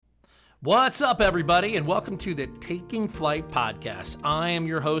What's up, everybody, and welcome to the Taking Flight podcast. I am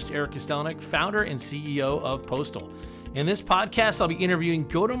your host, Eric Kostelnik, founder and CEO of Postal. In this podcast, I'll be interviewing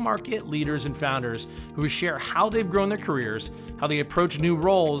go-to-market leaders and founders who share how they've grown their careers, how they approach new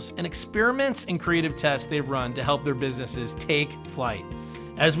roles, and experiments and creative tests they've run to help their businesses take flight.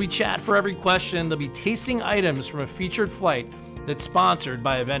 As we chat for every question, they'll be tasting items from a featured flight that's sponsored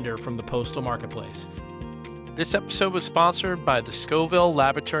by a vendor from the Postal Marketplace. This episode was sponsored by the Scoville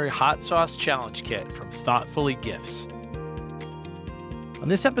Laboratory Hot Sauce Challenge Kit from Thoughtfully Gifts. On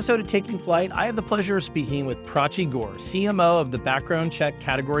this episode of Taking Flight, I have the pleasure of speaking with Prachi Gore, CMO of the background check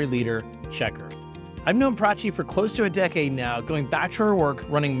category leader, Checkr. I've known Prachi for close to a decade now, going back to her work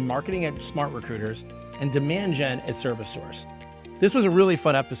running marketing at Smart Recruiters and demand gen at ServiceSource. This was a really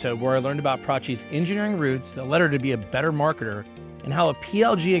fun episode where I learned about Prachi's engineering roots that led her to be a better marketer and how a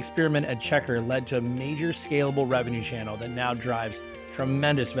PLG experiment at Checkr led to a major scalable revenue channel that now drives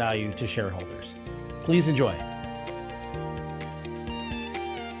tremendous value to shareholders. Please enjoy.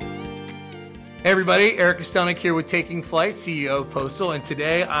 Hey everybody, Eric Kostelnik here with Taking Flight, CEO of Postal, and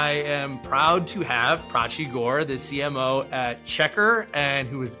today I am proud to have Prachi Gore, the CMO at Checkr, and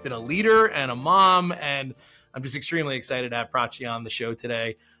who has been a leader and a mom, and I'm just extremely excited to have Prachi on the show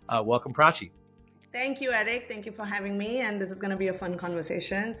today. Welcome, Prachi. Thank you, Eric. Thank you for having me. And this is going to be a fun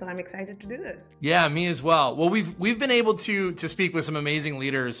conversation. So I'm excited to do this. Yeah, me as well. Well, we've been able to speak with some amazing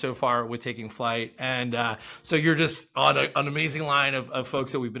leaders so far with Taking Flight. And so you're just on an amazing line of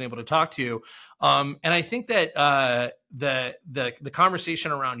folks that we've been able to talk to. And I think that the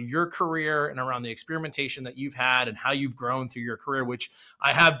conversation around your career and around the experimentation that you've had and how you've grown through your career, which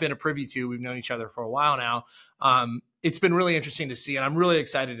I have been a privy to, we've known each other for a while now. It's been really interesting to see, and I'm really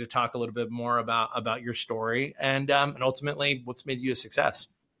excited to talk a little bit more about your story and ultimately what's made you a success.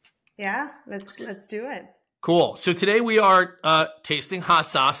 Yeah, let's do it. Cool. So today we are tasting hot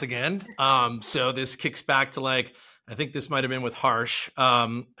sauce again. So this kicks back to I think this might have been with Harsh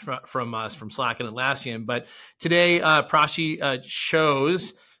from Slack and Atlassian, but today Prachi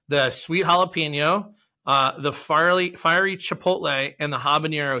chose the sweet jalapeno, the fiery chipotle, and the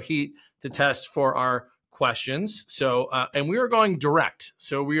habanero heat to test for our questions. So, and we are going direct.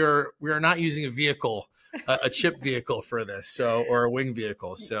 So we are not using a vehicle, a chip vehicle for this. So, or a wing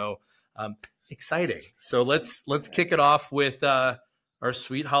vehicle. So, exciting. So let's kick it off with our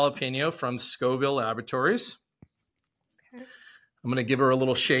sweet jalapeno from Scoville Laboratories. Okay. I'm going to give her a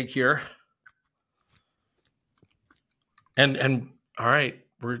little shake here. And all right,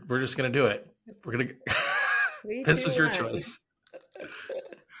 we're just going to do it. We're going to, this was your choice.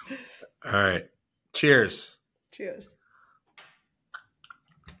 All right. Cheers. Cheers.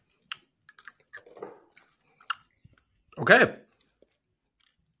 Okay.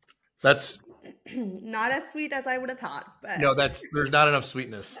 That's not as sweet as I would have thought, but no, there's not enough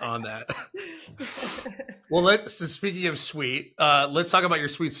sweetness on that. Well, speaking of sweet, let's talk about your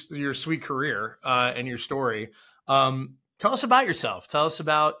sweet career and your story. Tell us about yourself. Tell us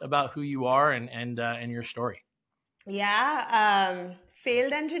about who you are and your story. Yeah.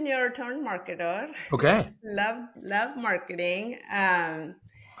 Failed engineer turned marketer. Okay. Love marketing.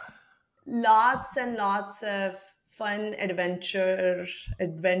 Lots and lots of fun adventurous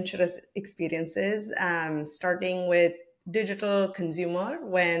experiences. Starting with digital consumer.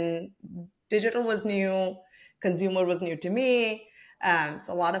 When digital was new, consumer was new to me. It's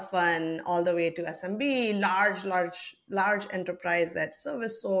a lot of fun all the way to SMB, large enterprise at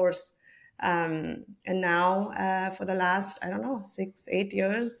ServiceSource. And now for the last, 6-8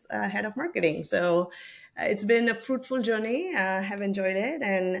 years, head of marketing. So it's been a fruitful journey. I have enjoyed it.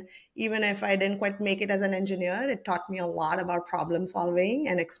 And even if I didn't quite make it as an engineer, it taught me a lot about problem solving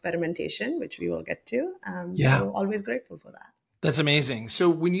and experimentation, which we will get to. So always grateful for that. That's amazing. So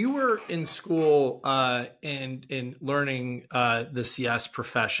when you were in school and learning the CS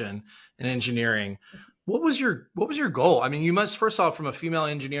profession and engineering, what was your goal? I mean, you must, first off, from a female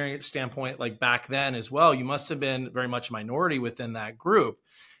engineering standpoint, like back then as well, you must have been very much a minority within that group.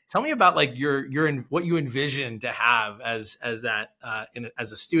 Tell me about what you envisioned to have as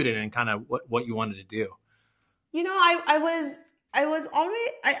a student and kind of what you wanted to do. You know, I was always,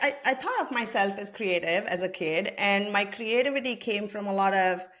 I thought of myself as creative as a kid, and my creativity came from a lot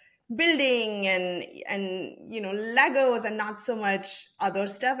of building and Legos and not so much other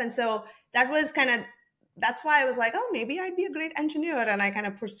stuff. And so that's why I was like, oh, maybe I'd be a great engineer. And I kind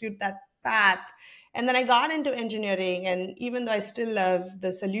of pursued that path. And then I got into engineering. And even though I still love the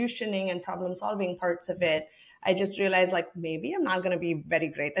solutioning and problem solving parts of it, I just realized maybe I'm not going to be very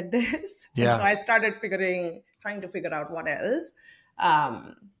great at this. Yeah. And so I started trying to figure out what else.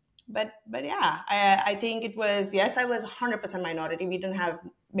 But yeah, I think it was, yes, I was 100% minority. We didn't have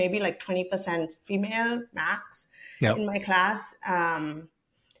maybe like 20% female max Yep. in my class.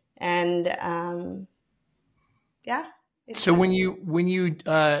 And yeah. So when you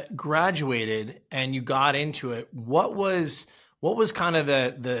graduated and you got into it, what was kind of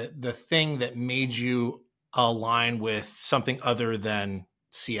the thing that made you align with something other than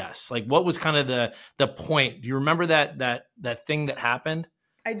CS? Like, what was kind of the point? Do you remember that thing that happened?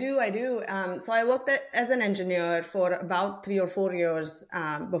 I do. So I worked as an engineer for about 3 or 4 years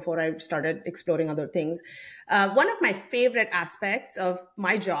before I started exploring other things. One of my favorite aspects of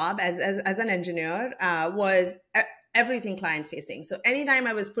my job as an engineer was everything client facing. So anytime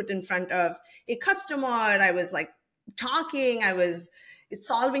I was put in front of a customer, I was like talking, I was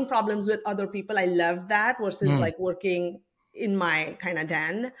solving problems with other people. I loved that versus like working in my kind of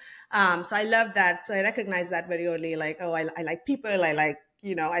den. So I love that. So I recognized that very early, like, oh, I like people. I like,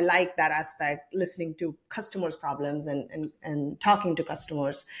 I like that aspect, listening to customers' problems and talking to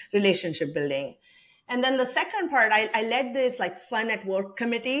customers, relationship building. And then the second part, I led this like fun at work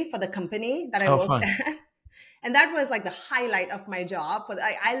committee for the company that I worked at. And that was like the highlight of my job.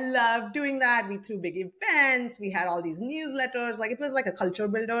 I love doing that. We threw big events. We had all these newsletters. Like it was like a culture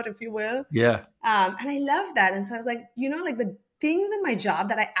builder, if you will. Yeah. And I love that. And so I was like, like the things in my job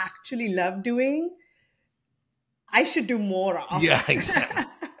that I actually love doing, I should do more of. Yeah, exactly.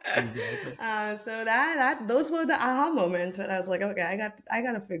 Exactly. So those were the aha moments where I was like, okay, I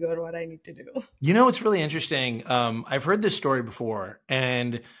got to figure out what I need to do. It's really interesting. I've heard this story before,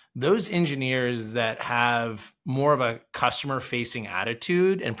 and those engineers that have more of a customer facing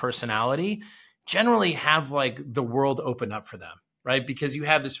attitude and personality generally have like the world open up for them, right? Because you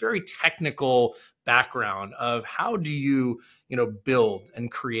have this very technical background of how do you build and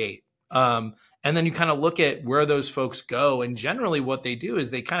create. And then you kind of look at where those folks go. And generally what they do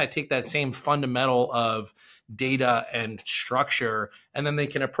is they kind of take that same fundamental of data and structure, and then they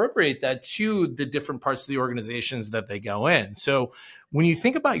can appropriate that to the different parts of the organizations that they go in. So when you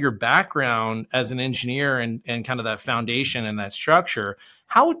think about your background as an engineer and kind of that foundation and that structure,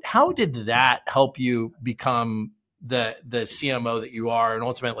 how did that help you become the CMO that you are and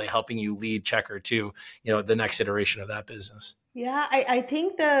ultimately helping you lead Checkr to, the next iteration of that business? Yeah, I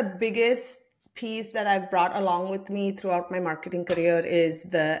think the biggest piece that I've brought along with me throughout my marketing career is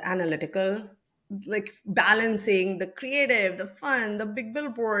the analytical, like balancing the creative, the fun, the big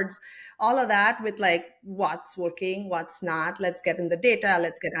billboards, all of that with like what's working, what's not. Let's get in the data,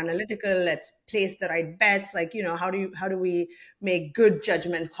 let's get analytical, let's place the right bets. Like, how do we make good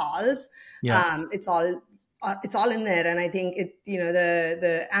judgment calls? Yeah. It's all in there. And I think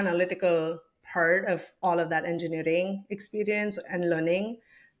the analytical part of all of that engineering experience and learning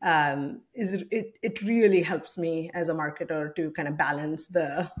it really helps me as a marketer to kind of balance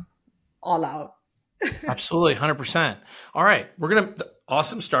the all out. Absolutely. 100%. All right.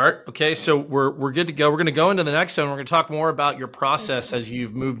 Awesome start. Okay. So we're good to go. We're going to go into the next one. We're going to talk more about your process as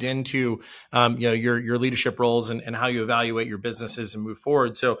you've moved into, your leadership roles and how you evaluate your businesses and move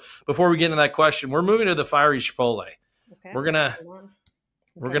forward. So before we get into that question, we're moving to the fiery Chipotle. Okay. We're going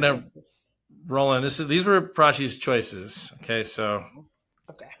to roll in. These were Prachi's choices. Okay. So.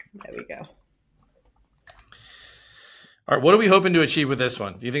 Okay. There we go. All right. What are we hoping to achieve with this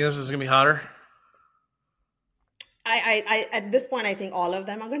one? Do you think this is going to be hotter? I at this point, I think all of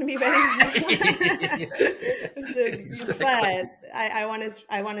them are going to be very exactly. But I want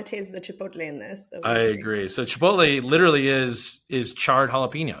to taste the Chipotle in this. So I agree. So Chipotle literally is charred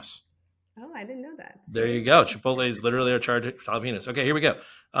jalapenos. Oh, I didn't know that. So there you go. Chipotle is literally a charred jalapenos. Okay, here we go.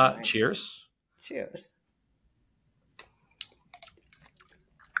 Right. Cheers. Cheers.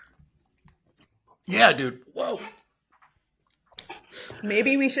 Yeah, dude. Whoa.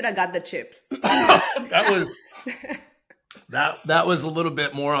 Maybe we should have got the chips. That was a little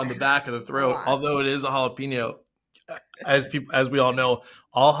bit more on the back of the throat, although it is a jalapeno. As we all know,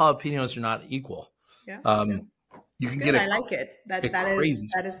 all jalapenos are not equal. Yeah. You can good. get I like it. That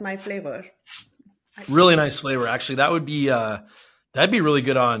is my flavor. Really nice flavor. Actually, that'd be really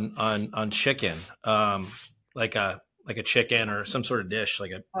good on chicken. Like a chicken or some sort of dish,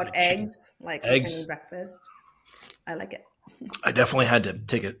 like eggs, like eggs. Breakfast. I like it. I definitely had to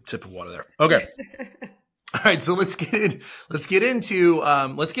take a sip of water there. Okay. All right. So let's get into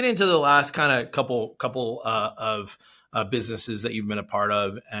the last kind of couple of businesses that you've been a part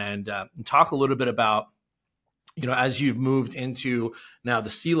of and talk a little bit about, as you've moved into now the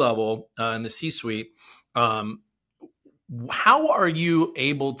C-level and the C-suite, how are you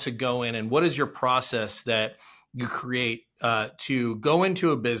able to go in and what is your process that you create to go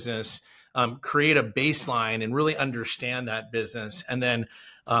into a business, create a baseline and really understand that business and then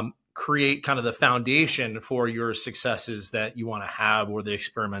create kind of the foundation for your successes that you want to have or the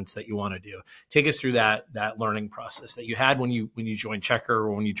experiments that you want to do. Take us through that learning process that you had when you joined Checkr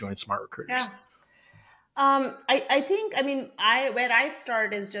or when you joined Smart Recruiters. Yeah. I think, where I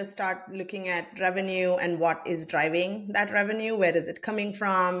start is just start looking at revenue and what is driving that revenue. Where is it coming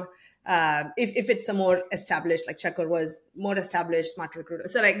from? If it's a more established, like Checkr was more established, Smart Recruiter.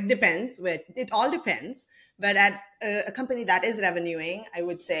 So like depends, it all depends. But at a company that is revenuing, I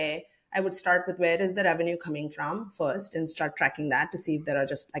would say I would start with where is the revenue coming from first and start tracking that to see if there are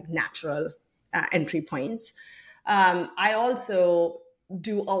just like natural entry points. I also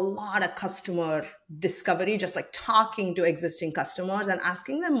do a lot of customer discovery, just like talking to existing customers and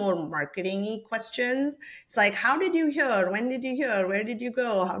asking them more marketing-y questions. It's like, how did you hear? When did you hear? Where did you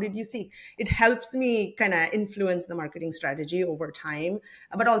go? How did you see? It helps me kind of influence the marketing strategy over time,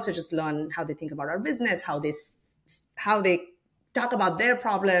 but also just learn how they think about our business, how they talk about their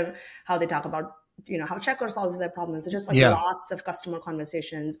problem, how they talk about how Checkr solves their problems. So just like lots of customer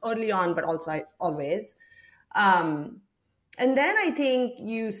conversations early on, but also always. And then I think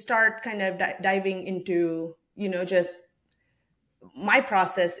you start kind of diving into, just my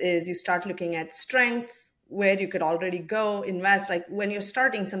process is you start looking at strengths, where you could already go invest. Like when you're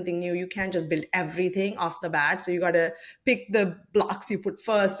starting something new, you can't just build everything off the bat. So you got to pick the blocks you put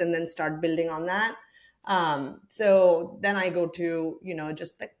first and then start building on that. So then I go to,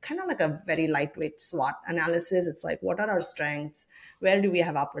 just like kind of like a very lightweight SWOT analysis. It's like, what are our strengths? Where do we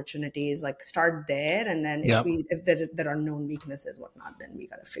have opportunities? Like start there. And then if there are known weaknesses, whatnot, then we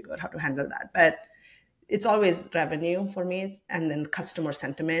got to figure out how to handle that. But it's always revenue for me. And then customer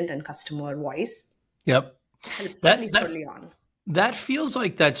sentiment and customer voice. Yep. At least early on. That feels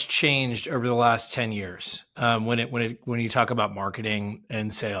like that's changed over the last 10 years when you talk about marketing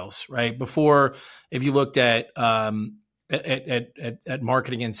and sales, right? Before, if you looked at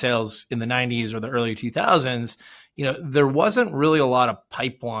marketing and sales in the 90s or the early 2000s, there wasn't really a lot of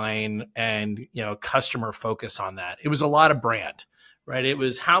pipeline and, customer focus on that. It was a lot of brand, right? It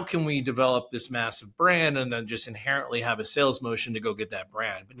was how can we develop this massive brand and then just inherently have a sales motion to go get that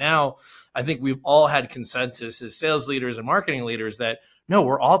brand. But now I think we've all had consensus as sales leaders and marketing leaders that no,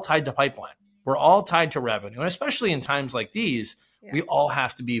 we're all tied to pipeline. We're all tied to revenue. And especially in times like these, we all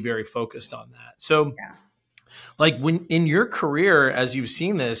have to be very focused on that. So like when in your career, as you've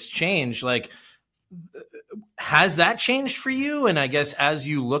seen this change, like, has that changed for you? And I guess as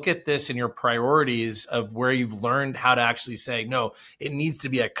you look at this in your priorities of where you've learned how to actually say, no, it needs to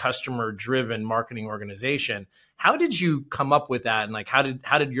be a customer driven marketing organization. How did you come up with that? And like, how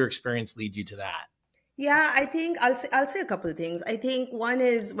did your experience lead you to that? Yeah, I think I'll say a couple of things. I think one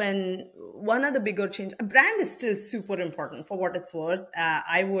is when one of the bigger change, brand is still super important for what it's worth.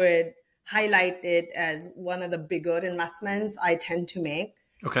 I would highlight it as one of the bigger investments I tend to make.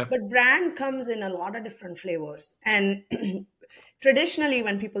 Okay. But brand comes in a lot of different flavors. And traditionally,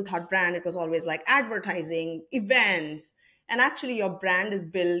 when people thought brand, it was always like advertising, events. And actually, your brand is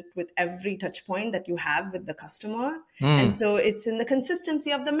built with every touch point that you have with the customer. And so it's in the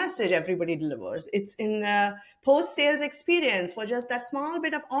consistency of the message everybody delivers. It's in the post-sales experience for just that small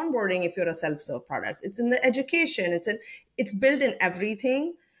bit of onboarding if you're a self-serve product. It's in the education. It's built in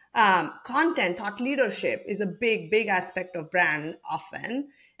everything. Content, thought leadership is a big aspect of brand often.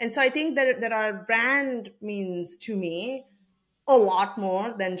 And so I think that there are brand means to me a lot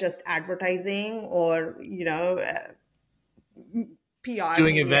more than just advertising or, PR.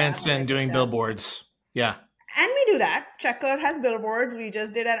 Doing events and doing billboards. Yeah. And we do that. Checkr has billboards. We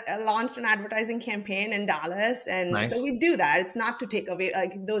just launched an advertising campaign in Dallas. And so we do that. It's not to take away,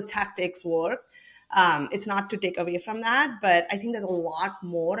 like those tactics work. It's not to take away from that, but I think there's a lot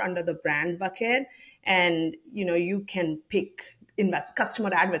more under the brand bucket. And, you can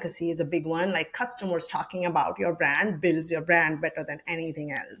customer advocacy is a big one. Like customers talking about your brand builds your brand better than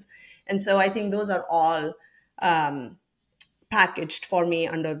anything else. And so I think those are all packaged for me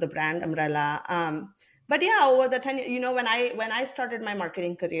under the brand umbrella. But yeah, over the 10 years, when I started my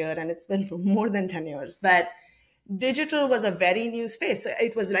marketing career, and it's been more than 10 years, but digital was a very new space. So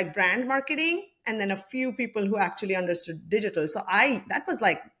it was like brand marketing and then a few people who actually understood digital. So that was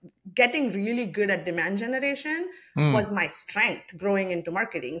like getting really good at demand generation was my strength growing into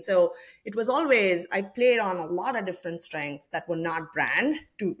marketing. So it was always, I played on a lot of different strengths that were not brand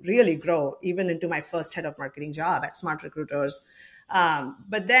to really grow even into my first head of marketing job at Smart Recruiters.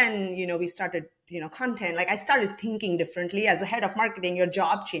 But then, we started, content, like I started thinking differently as the head of marketing, your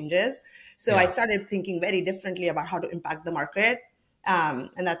job changes. So I started thinking very differently about how to impact the market. And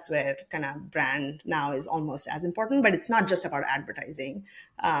that's where kind of brand now is almost as important, but it's not just about advertising.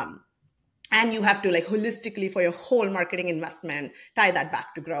 And you have to like holistically for your whole marketing investment tie that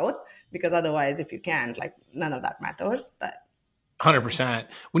back to growth, because otherwise if you can't, like none of that matters. But 100%.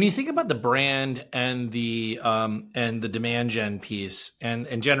 When you think about the brand and the demand gen piece,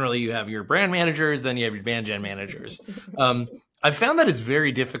 and generally you have your brand managers, then you have your demand gen managers. I've found that it's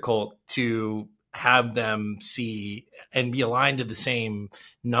very difficult to have them see and be aligned to the same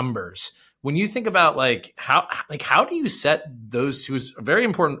numbers. When you think about how do you set those two very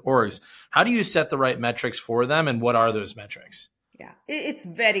important orgs? How do you set the right metrics for them, and what are those metrics? yeah, it's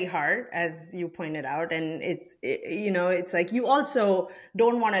very hard, as you pointed out. And it's like you also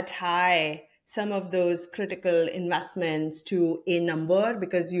don't want to tie some of those critical investments to a number,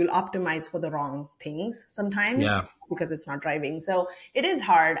 because you'll optimize for the wrong things sometimes Yeah. because it's not driving. So it is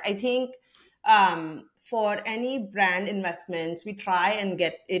hard. I think for any brand investments, we try and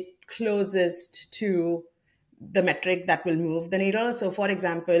get it closest to the metric that will move the needle. So for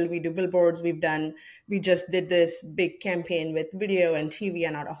example, we do billboards. We just did this big campaign with video and TV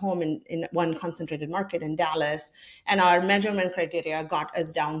and out of home in one concentrated market in Dallas. And our measurement criteria got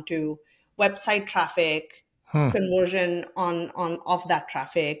us down to website traffic, conversion on of that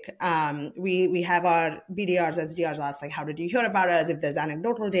traffic. We have our BDRs, SDRs ask like, how did you hear about us? If there's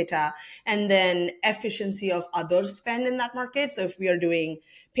anecdotal data, and then efficiency of other spend in that market. So if we are doing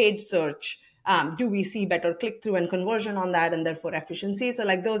paid search, do we see better click through and conversion on that, and therefore efficiency? So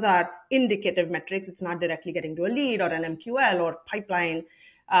like those are indicative metrics. It's not directly getting to a lead or an MQL or pipeline,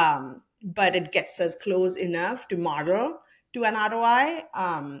 but it gets us close enough to model to an ROI.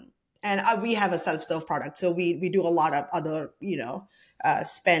 And we have a self-serve product, so we do a lot of other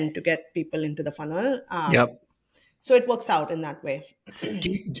spend to get people into the funnel. Yep. So it works out in that way.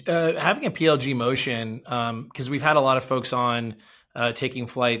 Having a PLG motion, because we've had a lot of folks on taking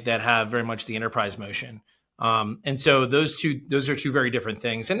flight that have very much the enterprise motion. And so those are two very different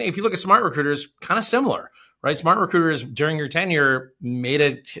things. And if you look at Smart Recruiters, kind of similar, right? Smart Recruiters during your tenure made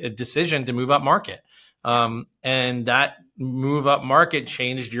a decision to move up market. And that move up market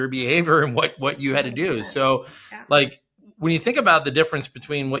changed your behavior and what you had to do. So like when you think about the difference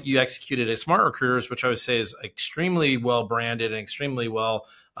between what you executed at Smart Recruiters, which I would say is extremely well branded and extremely well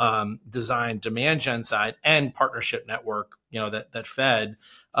designed demand gen side and partnership network, that fed,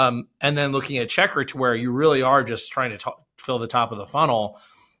 and then looking at Checkr to where you really are just trying to fill the top of the funnel.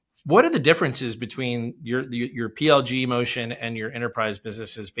 What are the differences between your PLG motion and your enterprise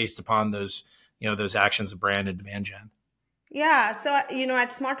businesses based upon those actions of brand and demand gen? Yeah. So,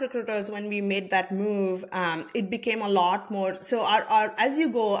 at Smart Recruiters, when we made that move, it became a lot more. So our as you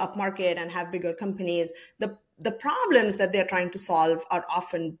go up market and have bigger companies, the problems that they're trying to solve are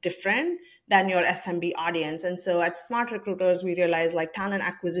often different than your SMB audience. And so at Smart Recruiters, we realized like talent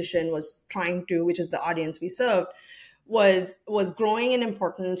acquisition which is the audience we served, was growing in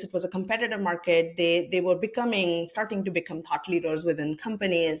importance. It was a competitive market. They were starting to become thought leaders within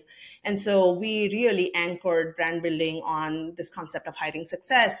companies. And so we really anchored brand building on this concept of hiring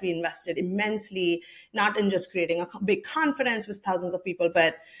success. We invested immensely, not in just creating a big conference with thousands of people,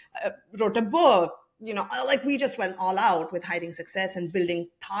 but wrote a book. Like we just went all out with hiring success and building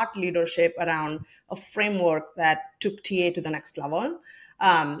thought leadership around a framework that took TA to the next level.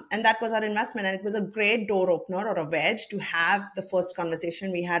 And that was our investment. And it was a great door opener or a wedge to have the first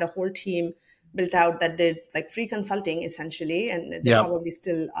conversation. We had a whole team built out that did like free consulting essentially. And they probably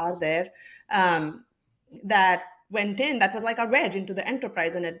still are there. That went in, that was like our wedge into the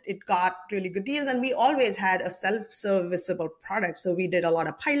enterprise, and it got really good deals. And we always had a self-serviceable product. So we did a lot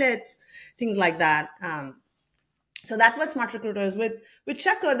of pilots, things like that. So that was Smart Recruiters. With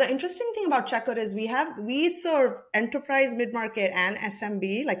Checkr, the interesting thing about Checkr is we serve enterprise, mid-market, and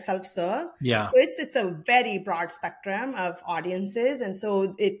SMB, like self-serve. Yeah. So it's a very broad spectrum of audiences. And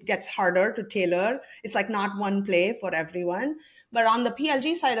so it gets harder to tailor. It's like not one play for everyone. But on the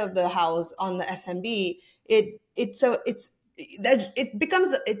PLG side of the house, on the SMB, it's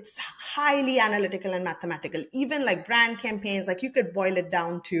highly analytical and mathematical. Even like brand campaigns, like you could boil it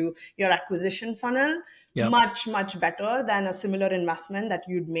down to your acquisition funnel. Yep. Much, much better than a similar investment that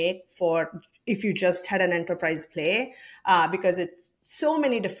you'd make if you just had an enterprise play, because it's so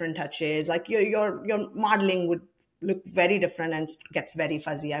many different touches. Like your modeling would look very different and gets very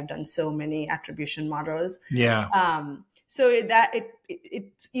fuzzy. I've done so many attribution models. Yeah. So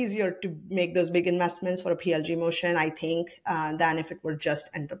it's easier to make those big investments for a PLG motion, I think, than if it were just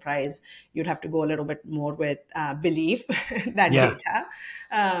enterprise. You'd have to go a little bit more with belief that data.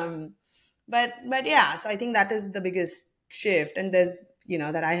 But yeah, so I think that is the biggest shift. And there's,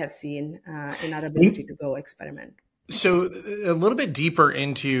 that I have seen in our ability to go experiment. So a little bit deeper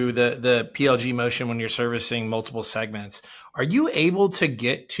into the PLG motion when you're servicing multiple segments, are you able to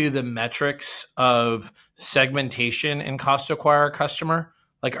get to the metrics of segmentation and cost to acquire a customer?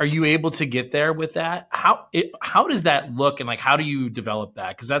 Like, are you able to get there with that? How does that look, and like how do you develop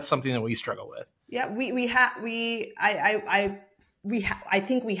that? Because that's something that we struggle with. Yeah, we have I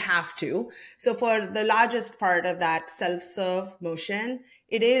think we have to. So for the largest part of that self-serve motion,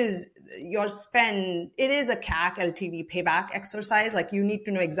 it is your spend. It is a CAC LTV payback exercise. Like you need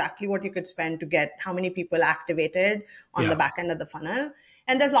to know exactly what you could spend to get how many people activated on the Yeah. back end of the funnel.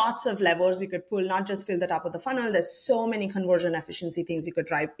 And there's lots of levers you could pull, not just fill the top of the funnel. There's so many conversion efficiency things you could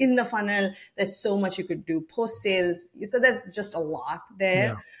drive in the funnel. There's so much you could do post sales. So there's just a lot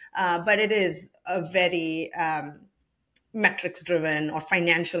there. Yeah. But it is a very metrics driven or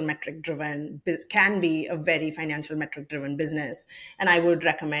financial metric driven, can be a very financial metric driven business. And I would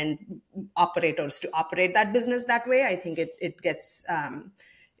recommend operators to operate that business that way. I think it gets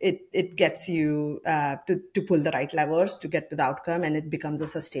it gets you to pull the right levers to get to the outcome, and it becomes a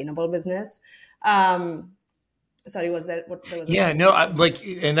sustainable business. Sorry, was there what there was? Yeah, no,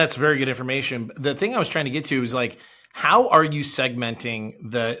 and that's very good information. The thing I was trying to get to is like, how are you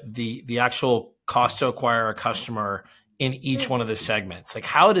segmenting the actual cost to acquire a customer in each one of the segments? Like,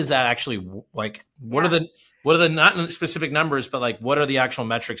 how does that actually like? What are the not specific numbers, but like, what are the actual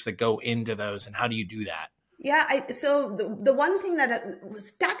metrics that go into those, and how do you do that? Yeah, so the one thing that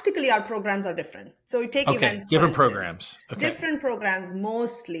was tactically our programs are different. So we take Okay, events, different for instance. programs. Okay, Different programs,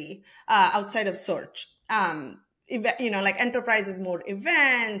 mostly outside of search. Like enterprise is more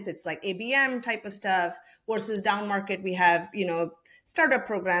events. It's like ABM type of stuff versus down market. We have, startup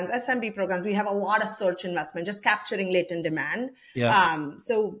programs, SMB programs. We have a lot of search investment, just capturing latent demand. yeah,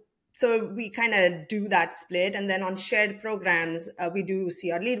 So we kind of do that split. And then on shared programs, we do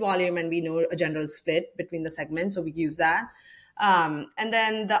see our lead volume and we know a general split between the segments. So we use that. And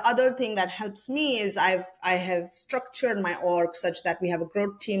then the other thing that helps me is I have structured my org such that we have a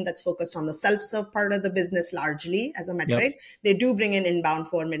growth team that's focused on the self-serve part of the business largely as a metric. yep, They do bring in inbound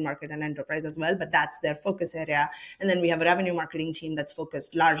for mid-market and enterprise as well, but that's their focus area. And then we have a revenue marketing team that's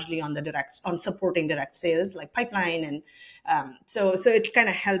focused largely on on supporting direct sales like pipeline. And so it kind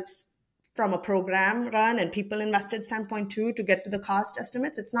of helps from a program run and people invested standpoint too to get to the cost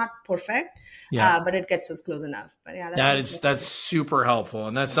estimates. It's not perfect, yeah. but it gets us close enough. But yeah, That's super helpful,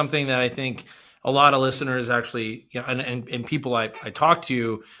 and that's something that I think a lot of listeners actually, and people I talk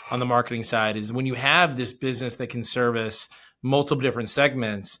to on the marketing side is when you have this business that can service multiple different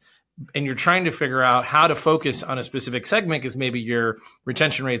segments, and you're trying to figure out how to focus on a specific segment because maybe your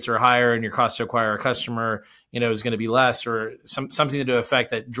retention rates are higher and your cost to acquire a customer, is going to be less, or something to the effect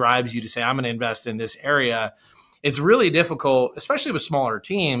that drives you to say, I'm going to invest in this area. It's really difficult, especially with smaller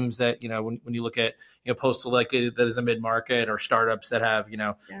teams that, when you look at, Postal that is a mid-market, or startups that have,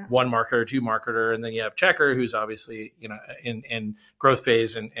 one marketer, two marketer, and then you have Checkr, who's obviously, in growth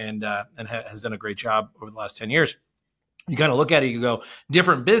phase and has done a great job over the last 10 years. You kind of look at it, you go,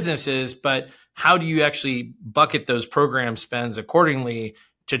 different businesses, but how do you actually bucket those program spends accordingly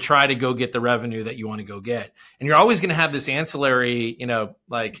to try to go get the revenue that you want to go get? And you're always going to have this ancillary,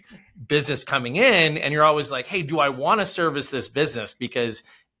 like business coming in, and you're always like, hey, do I want to service this business? Because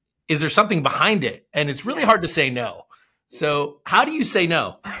is there something behind it? And it's really hard to say no. So how do you say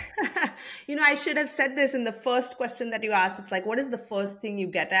no? I should have said this in the first question that you asked. It's like, what is the first thing you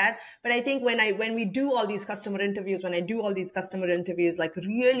get at? But I think when we do all these customer interviews, like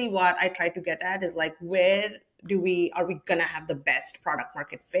really what I try to get at is like, where are we going to have the best product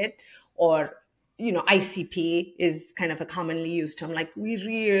market fit? Or, ICP is kind of a commonly used term. Like we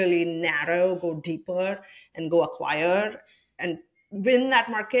really narrow, go deeper and go acquire and win that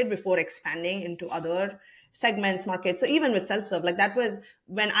market before expanding into other segments, markets. So even with self-serve, like that was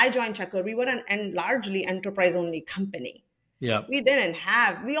when I joined Checkr, we were an largely enterprise only company. Yeah. We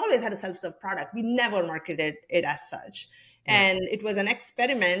always had a self-serve product. We never marketed it as such. Yeah. And it was an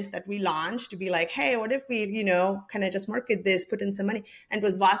experiment that we launched to be like, hey, what if we, kind of just market this, put in some money, and it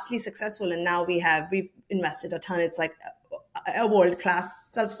was vastly successful. And now we've invested a ton. It's like a world-class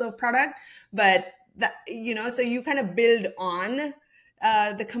self-serve product, but that, so you kind of build on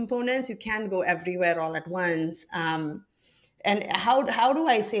the components. You can't go everywhere all at once. And how do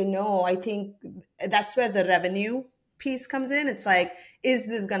I say no? I think that's where the revenue piece comes in. It's like, is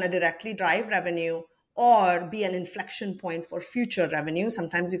this going to directly drive revenue or be an inflection point for future revenue?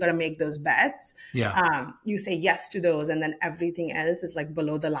 Sometimes you got to make those bets. Yeah. You say yes to those, and then everything else is like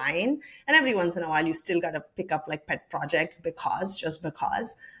below the line. And every once in a while, you still got to pick up like pet projects just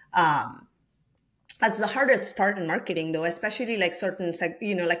because. That's the hardest part in marketing, though, especially like certain,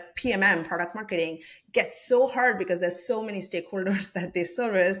 like PMM, product marketing, gets so hard because there's so many stakeholders that they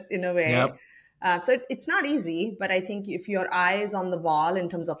service in a way. Yep. So it's not easy, but I think if your eye is on the ball in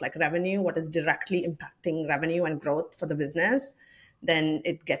terms of like revenue, what is directly impacting revenue and growth for the business, then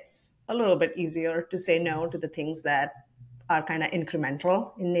it gets a little bit easier to say no to the things that are kind of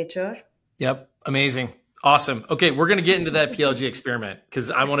incremental in nature. Yep. Amazing. Awesome. Okay, we're going to get into that PLG experiment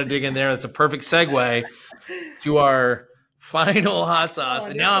because I want to dig in there. That's a perfect segue to our final hot sauce.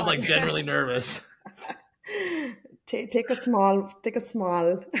 And now I'm like genuinely nervous. Take a small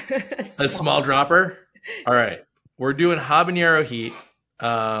A small dropper. All right, we're doing habanero heat,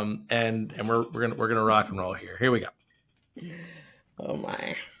 and we're gonna rock and roll here. Here we go. Oh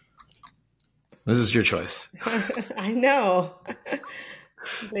my! This is your choice. I know.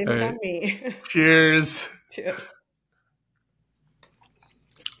 Blame it on me. Cheers. Cheers.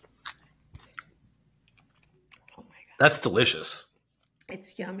 Oh my god. That's delicious.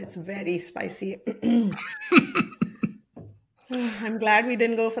 It's yum. It's very spicy. I'm glad we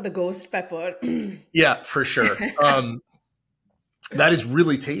didn't go for the ghost pepper. Yeah, for sure. That is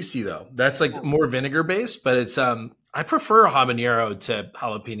really tasty though. That's like more vinegar based, but it's I prefer habanero to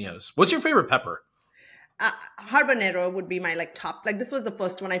jalapenos. What's your favorite pepper? Habanero would be my like top. Like this was the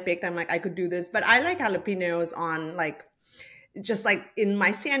first one I picked. I'm like, I could do this, but I like jalapenos on like just like in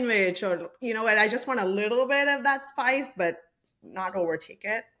my sandwich or where I just want a little bit of that spice, but not overtake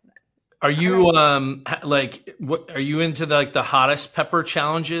it. Are you like what? Are you into the hottest pepper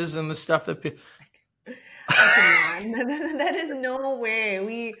challenges and the stuff that? There is no way.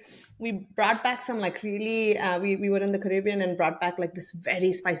 We brought back some like really. We were in the Caribbean and brought back like this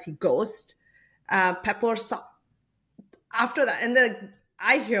very spicy ghost pepper. After that, and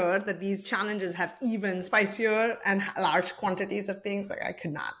I hear that these challenges have even spicier and large quantities of things. Like I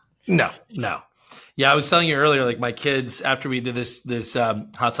could not. No. Yeah, I was telling you earlier, like my kids, after we did this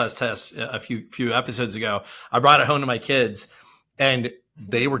hot sauce test a few episodes ago, I brought it home to my kids, and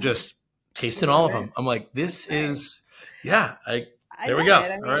they were just tasting all of them. I'm like, this is, yeah. There we go. I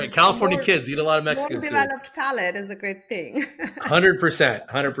mean, all right, California kids eat a lot of Mexican food. More developed palate is a great thing.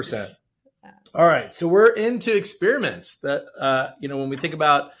 100%. All right, so we're into experiments. That when we think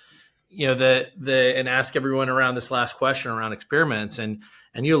about and ask everyone around this last question around experiments, and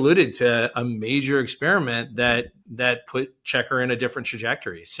you alluded to a major experiment that put Checkr in a different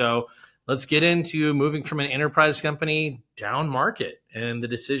trajectory. So let's get into moving from an enterprise company down market and the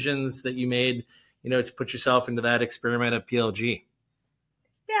decisions that you made, to put yourself into that experiment of PLG.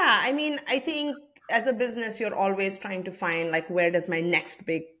 Yeah, I mean, I think as a business, you're always trying to find like, where does my next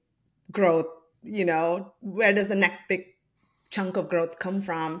big growth, where does the next big chunk of growth come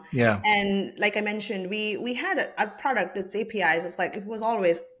from? Yeah. And like I mentioned, we had a product, it's APIs. It's like, it was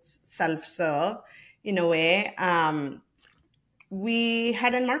always self-serve in a way. We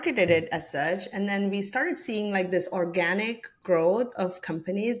hadn't marketed it as such. And then we started seeing like this organic growth of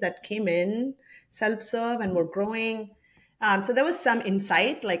companies that came in self-serve and were growing. So there was some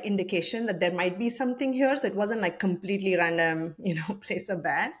insight, like indication that there might be something here. So it wasn't like completely random, place a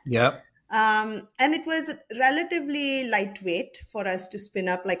bet. Yep. And it was relatively lightweight for us to spin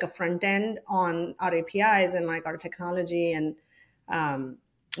up like a front end on our APIs and like our technology. And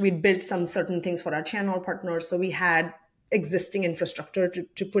we built some certain things for our channel partners. So we had existing infrastructure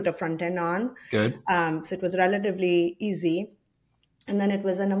to put a front end on. Good. So it was relatively easy. And then it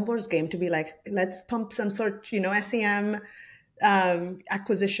was a numbers game to be like, let's pump some sort, SEM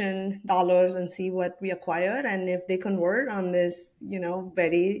acquisition dollars and see what we acquire. And if they convert on this,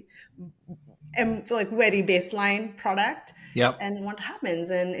 very baseline product, yep. And what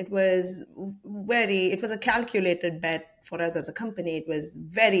happens. And it was a calculated bet for us as a company. It was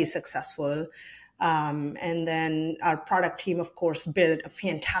very successful. And then our product team, of course, built a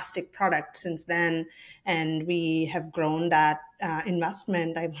fantastic product since then. And we have grown that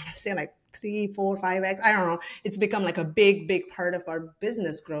investment, I want to say like 3, 4, 5x. I don't know. It's become like a big part of our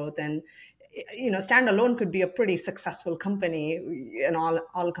business growth. And, standalone could be a pretty successful company, and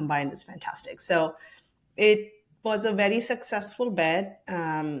all combined is fantastic. So it was a very successful bet.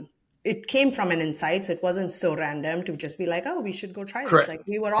 It came from an insight, so it wasn't so random to just be like, oh, we should go try Correct. this. Like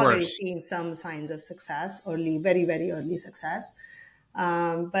we were already seeing some signs of success, very, very early success.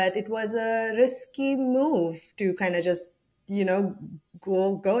 But it was a risky move to kind of just,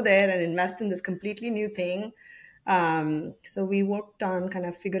 go there and invest in this completely new thing. So we worked on kind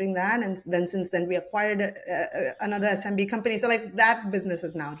of figuring that. And then since then we acquired another SMB company. So like that business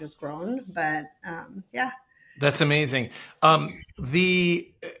has now just grown, but yeah. That's amazing. When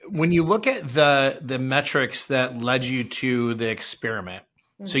you look at the metrics that led you to the experiment,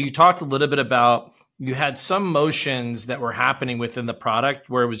 so you talked a little bit about you had some motions that were happening within the product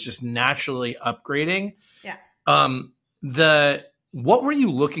where it was just naturally upgrading. Yeah. What were you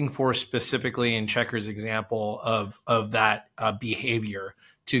looking for specifically in Checkr's example of that behavior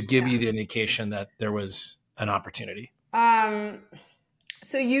to give you the indication that there was an opportunity?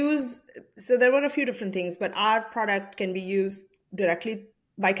 So there were a few different things, but our product can be used directly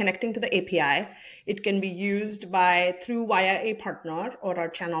by connecting to the API. It can be used through via a partner or our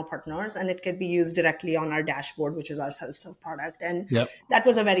channel partners, and it can be used directly on our dashboard, which is our self-serve product. And that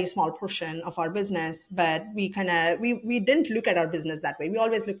was a very small portion of our business, but we didn't look at our business that way. We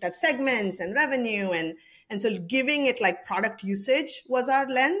always looked at segments and revenue, and so giving it like product usage was our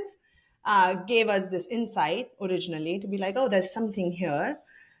lens. Gave us this insight originally to be like, oh, there's something here.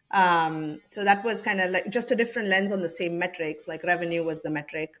 So that was kind of like just a different lens on the same metrics. Like revenue was the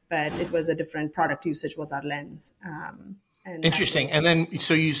metric, but it was a different product usage was our lens. And interesting. And then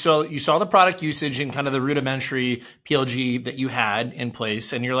so you saw the product usage and kind of the rudimentary PLG that you had in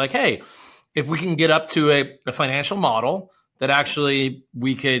place, and you're like, hey, if we can get up to a financial model that actually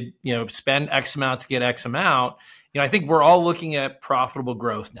we could spend X amount to get X amount, I think we're all looking at profitable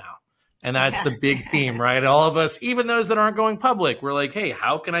growth now. And that's the big theme, right? All of us, even those that aren't going public, we're like, hey,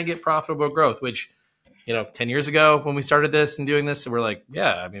 how can I get profitable growth? Which, 10 years ago when we started this and doing this, we're like,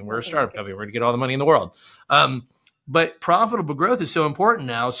 yeah, I mean, we're a startup company. We're going to get all the money in the world. But profitable growth is so important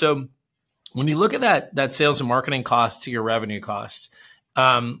now. So when you look at that sales and marketing cost to your revenue costs,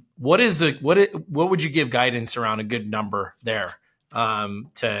 what would you give guidance around a good number there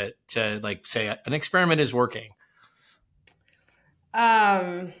to like say an experiment is working?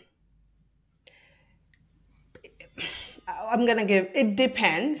 It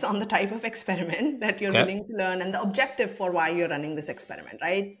depends on the type of experiment that you're willing to learn and the objective for why you're running this experiment,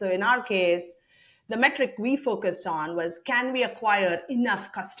 right? So in our case, the metric we focused on was, can we acquire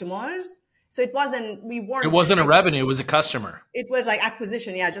enough customers? So it wasn't a revenue, it was a customer. It was like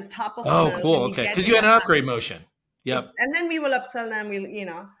acquisition. Yeah. Just top of funnel. Oh, cool. Okay. Because you had an upgrade motion. Yep. And then we will upsell them.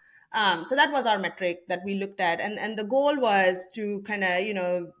 So that was our metric that we looked at. And the goal was to kind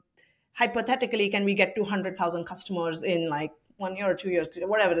of, hypothetically, can we get to 100,000 customers in like 1 year or 2 years,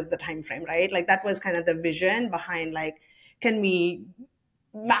 whatever is the time frame, right? Like that was kind of the vision behind like, can we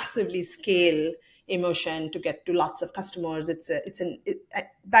massively scale emotion to get to lots of customers? It's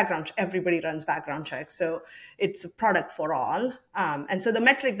background. Everybody runs background checks, so it's a product for all. And so the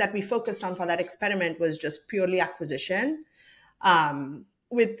metric that we focused on for that experiment was just purely acquisition,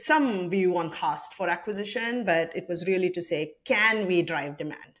 with some view on cost for acquisition, but it was really to say, can we drive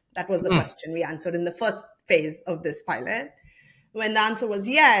demand? That was the question we answered in the first phase of this pilot. When the answer was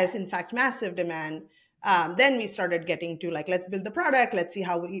yes, in fact, massive demand, then we started getting to like, let's build the product, let's see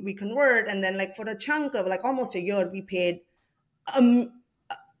how we convert. And then like for a chunk of like almost a year, we paid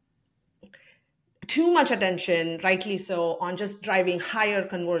too much attention, rightly so, on just driving higher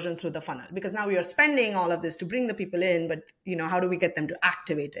conversion through the funnel. Because now we are spending all of this to bring the people in, but how do we get them to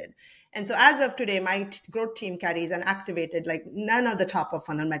activate it? And so as of today, my growth team carries and activated like none of the top of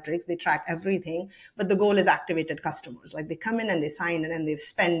funnel metrics. They track everything, but the goal is activated customers. Like they come in and they sign in and they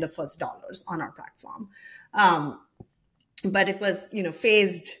spend the first dollars on our platform. But it was,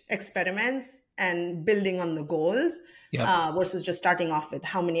 phased experiments and building on the goals versus just starting off with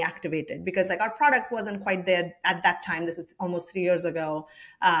how many activated, because like our product wasn't quite there at that time. This is almost 3 years ago.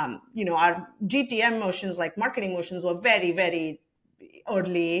 Our GTM motions, like marketing motions, were very, very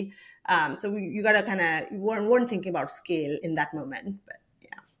early. So you got to kind of weren't thinking about scale in that moment, but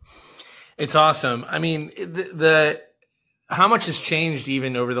yeah. It's awesome. I mean, how much has changed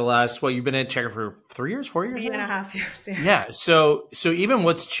even over the last, you've been at Checkr for 3 years, 4 years? 3.5 years. Yeah. Yeah. So even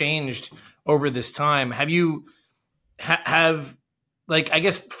what's changed over this time, have you like, I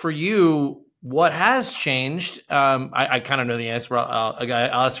guess for you, what has changed? I kind of know the answer. I'll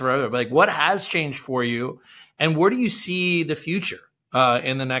ask for other, but like, what has changed for you, and where do you see the future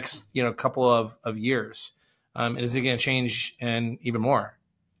in the next couple of years? Is it going to change and even more?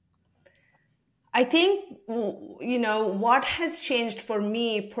 I think what has changed for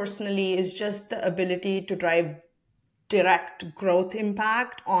me personally is just the ability to drive direct growth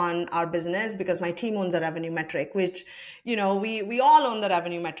impact on our business, because my team owns a revenue metric, which we all own the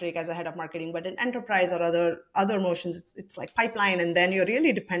revenue metric as a head of marketing, but in enterprise or other motions, it's like pipeline, and then you're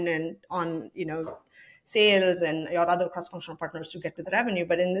really dependent on sales and your other cross-functional partners to get to the revenue.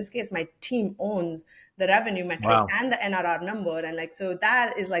 But in this case, my team owns the revenue metric and the NRR number. And like, so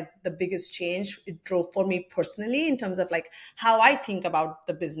that is like the biggest change it drove for me personally in terms of like how I think about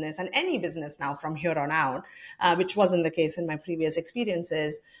the business and any business now from here on out, which wasn't the case in my previous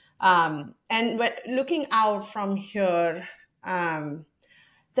experiences. And looking out from here,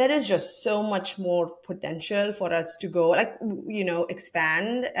 there is just so much more potential for us to go, like,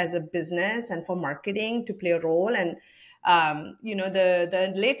 expand as a business and for marketing to play a role. And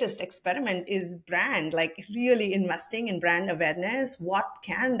the latest experiment is brand, like really investing in brand awareness. What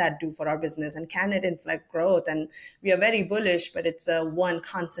can that do for our business, and can it inflect growth? And we are very bullish, but it's a one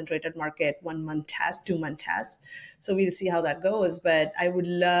concentrated market, 1 month test, 2 month test. So we'll see how that goes. But I would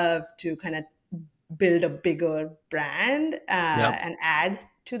love to kind of build a bigger brand Yep. and add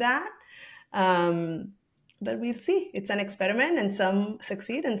to that. But we'll see. It's an experiment, and some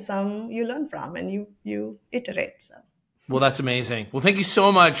succeed and some you learn from and you iterate. So. Well, that's amazing. Well, thank you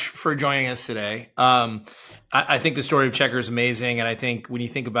so much for joining us today. I think the story of Checkr is amazing. And I think when you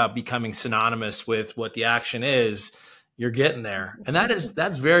think about becoming synonymous with what the action is, you're getting there. And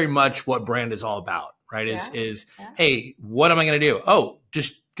that's very much what brand is all about, right? Is hey, what am I going to do? Oh,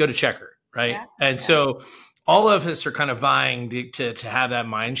 just go to Checkr, right? So all of us are kind of vying to have that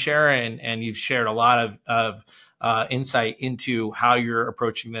mind share. And you've shared a lot of insight into how you're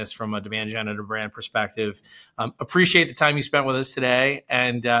approaching this from a demand gen and a brand perspective. Appreciate the time you spent with us today.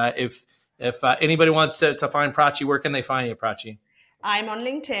 And if anybody wants to find Prachi, where can they find you, Prachi? I'm on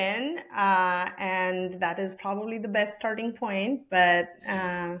LinkedIn, and that is probably the best starting point. But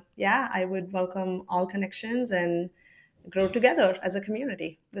I would welcome all connections and grow together as a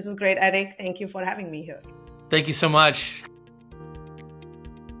community. This is great, Eric. Thank you for having me here. Thank you so much.